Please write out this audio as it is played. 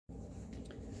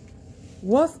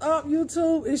What's up,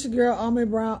 YouTube? It's your girl Almond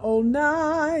Brown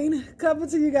 09 coming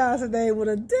to you guys today with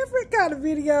a different kind of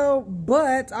video,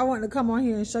 but I wanted to come on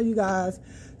here and show you guys.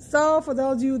 So for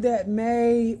those of you that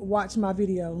may watch my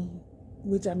video,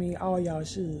 which I mean all y'all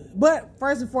should, but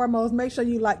first and foremost, make sure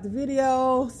you like the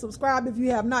video, subscribe if you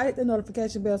have not, hit the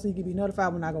notification bell so you can be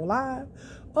notified when I go live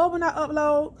or when I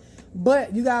upload.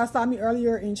 But you guys saw me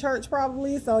earlier in church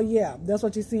probably, so yeah, that's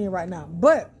what you're seeing right now.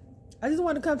 But I just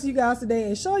wanted to come to you guys today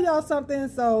and show y'all something.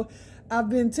 So I've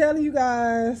been telling you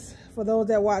guys, for those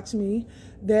that watch me,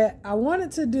 that I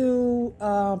wanted to do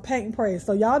paint and praise.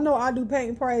 So y'all know I do paint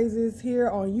and praises here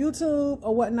on YouTube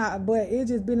or whatnot, but it's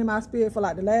just been in my spirit for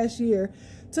like the last year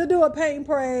to do a paint and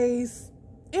praise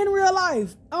in real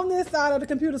life on this side of the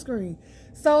computer screen.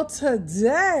 So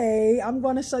today I'm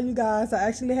going to show you guys, I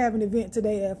actually have an event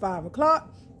today at 5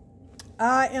 o'clock.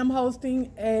 I am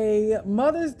hosting a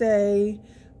Mother's Day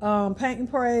paint and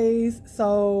praise.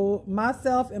 So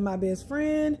myself and my best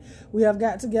friend, we have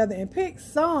got together and picked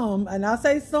some, and I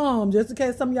say some just in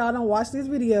case some of y'all don't watch this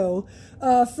video,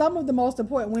 some of the most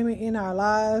important women in our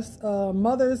lives,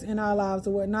 mothers in our lives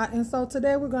or whatnot. And so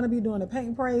today we're going to be doing a paint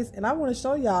and praise, and I want to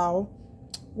show y'all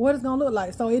what it's gonna look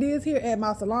like. So it is here at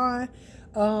my salon.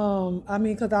 I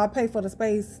mean, because I pay for the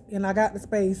space and I got the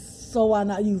space, so why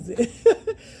not use it?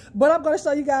 But I'm going to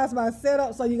show you guys my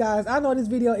setup. So you guys, I know this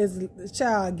video is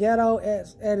child ghetto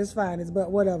at its finest,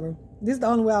 but whatever. This is the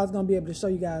only way I was going to be able to show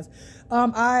you guys.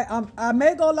 I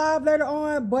may go live later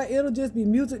on, but it'll just be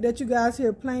music that you guys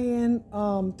hear playing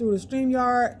through the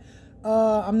StreamYard.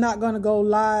 I'm not going to go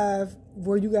live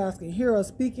where you guys can hear us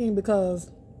speaking because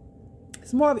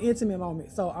it's more of an intimate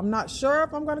moment. So I'm not sure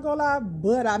if I'm going to go live,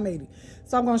 but I made it.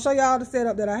 So I'm going to show y'all the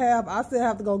setup that I have. I still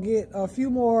have to go get a few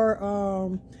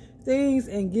more things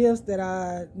and gifts that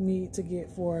I need to get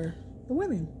for the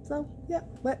women. So yeah,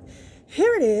 but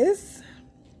here it is.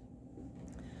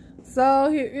 So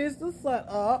here is the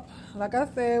setup. Like I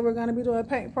said, we're going to be doing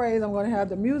paint and praise. I'm going to have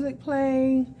the music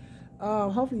playing.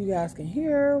 Hopefully you guys can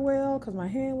hear well because my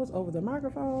hand was over the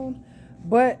microphone.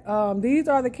 But these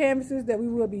are the canvases that we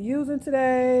will be using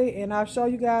today, and I'll show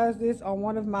you guys this on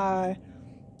one of my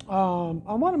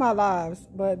lives.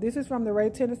 But this is from the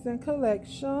Raytennyson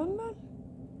collection,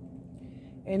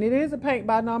 and it is a paint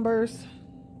by numbers.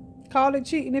 Call it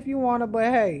cheating if you want to, but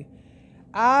hey,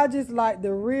 I just like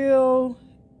the real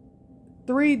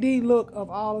 3D look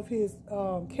of all of his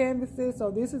canvases.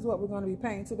 So this is what we're going to be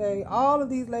painting today. All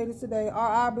of these ladies today are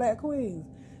our black queens,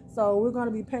 so we're going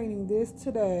to be painting this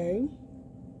today.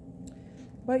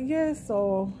 But yes,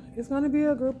 so it's going to be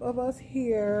a group of us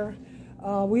here.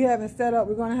 We haven't set up.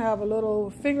 We're going to have a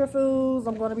little finger foods.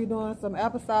 I'm going to be doing some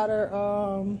apple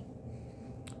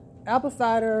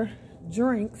cider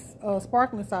drinks,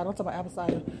 sparkling cider. I'm talking about apple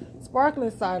cider, sparkling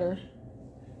cider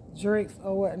drinks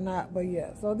or whatnot. But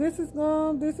yeah, so this is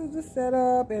the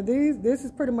setup, and this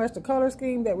is pretty much the color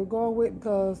scheme that we're going with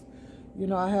because, you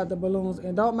know, I have the balloons,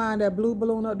 and don't mind that blue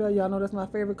balloon up there. Y'all know that's my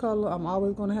favorite color. I'm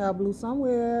always going to have blue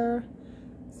somewhere.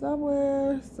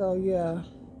 So yeah,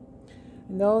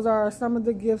 and those are some of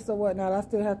the gifts or whatnot. I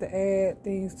still have to add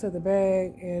things to the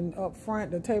bag, and up front,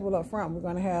 the table up front, we're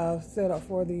going to have set up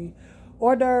for the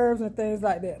hors d'oeuvres and things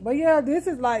like that. But yeah, this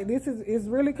is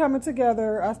really coming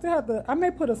together. I still have to, I may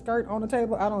put a skirt on the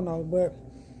table, I don't know, but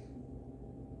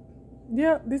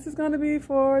yeah, this is going to be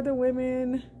for the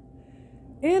women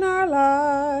in our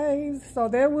lives. So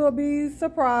there will be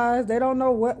surprise. They don't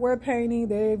know what we're painting.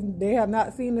 They have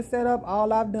not seen the setup.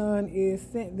 All I've done is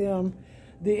sent them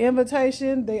the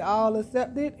invitation. They all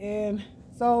accepted, and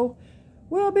so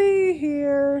we'll be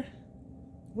here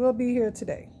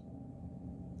today.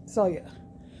 So yeah,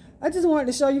 I just wanted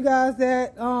to show you guys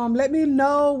that. Let me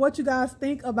know what you guys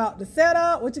think about the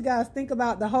setup, what you guys think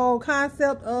about the whole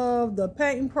concept of the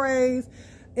paint and praise.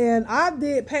 And I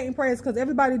did paint and praise because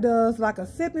everybody does like a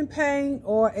sip and paint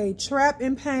or a trap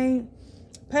and paint,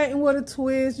 painting with a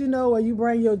twist, you know, where you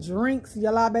bring your drinks,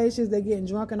 your libations, they're getting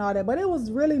drunk and all that. But it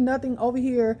was really nothing over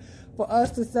here for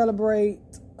us to celebrate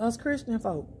us Christian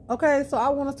folk. Okay, so I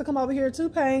want us to come over here to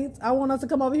paint. I want us to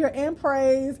come over here and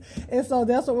praise. And so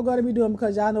that's what we're going to be doing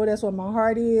because y'all know that's what my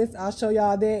heart is. I'll show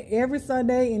y'all that every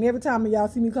Sunday and every time y'all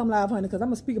see me come live, honey, because I'm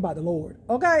going to speak about the Lord.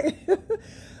 Okay?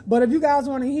 But if you guys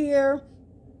want to hear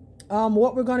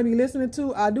what we're going to be listening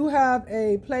to, I do have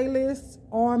a playlist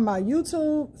on my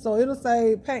YouTube, so it'll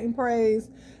say paint and praise.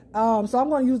 So I'm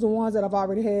going to use the ones that I've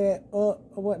already had up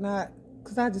or whatnot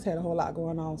because I just had a whole lot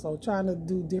going on, so trying to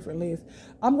do different lists.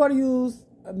 I'm going to use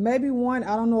maybe one,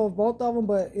 I don't know if both of them,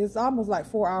 but it's almost like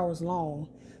 4 hours long.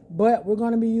 But we're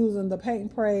going to be using the paint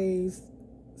and praise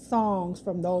songs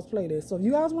from those playlists. So if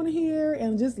you guys want to hear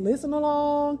and just listen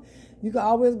along, you can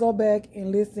always go back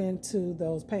and listen to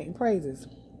those painting praises.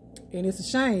 And it's a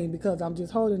shame because I'm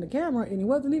just holding the camera and it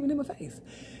wasn't even in my face.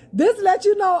 This lets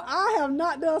you know I have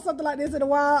not done something like this in a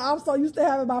while. I'm so used to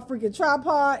having my freaking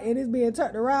tripod and it's being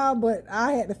turned around, but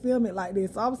I had to film it like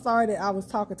this. So I'm sorry that I was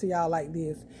talking to y'all like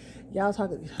this. Y'all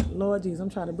talking, Lord Jesus, I'm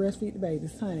trying to breastfeed the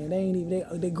babies, honey. They ain't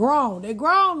even, they grown. They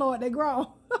grown, Lord, they grown.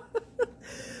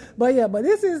 But yeah, but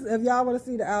this is, if y'all want to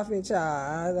see the outfit,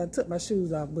 y'all, I took my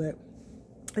shoes off, but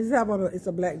I just have on it's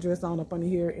a black dress on up under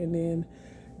here, and then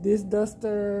this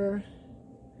duster,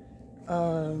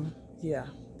 yeah.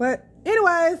 But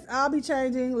anyways, I'll be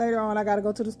changing later on. I got to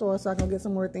go to the store so I can get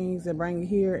some more things and bring it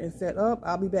here and set up.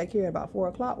 I'll be back here at about 4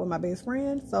 o'clock with my best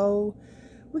friend, so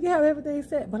we can have everything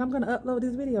set. But I'm going to upload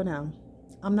this video now.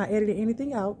 I'm not editing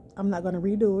anything out. I'm not going to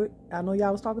redo it. I know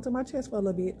y'all was talking to my chest for a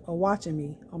little bit, or watching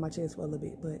me on my chest for a little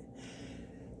bit. But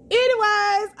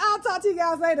anyways, I'll talk to you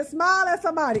guys later. Smile at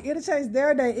somebody. It'll change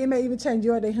their day. It may even change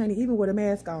your day, honey, even with a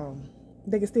mask on.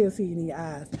 They can still see it in your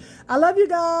eyes. I love you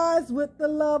guys with the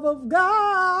love of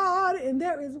God. And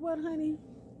there is what, honey?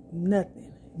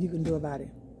 Nothing you can do about it.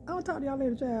 I'll talk to y'all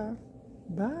later, child.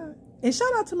 Bye. And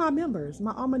shout out to my members,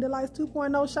 my Almond Delights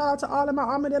 2.0. Shout out to all of my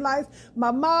Almond Delights,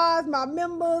 my mods, my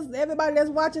members, everybody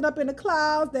that's watching up in the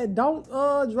clouds that don't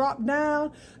drop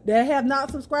down, that have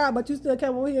not subscribed, but you still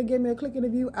came over here and gave me a click in the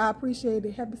view. I appreciate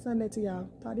it. Happy Sunday to y'all.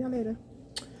 Talk to y'all later.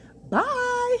 Bye.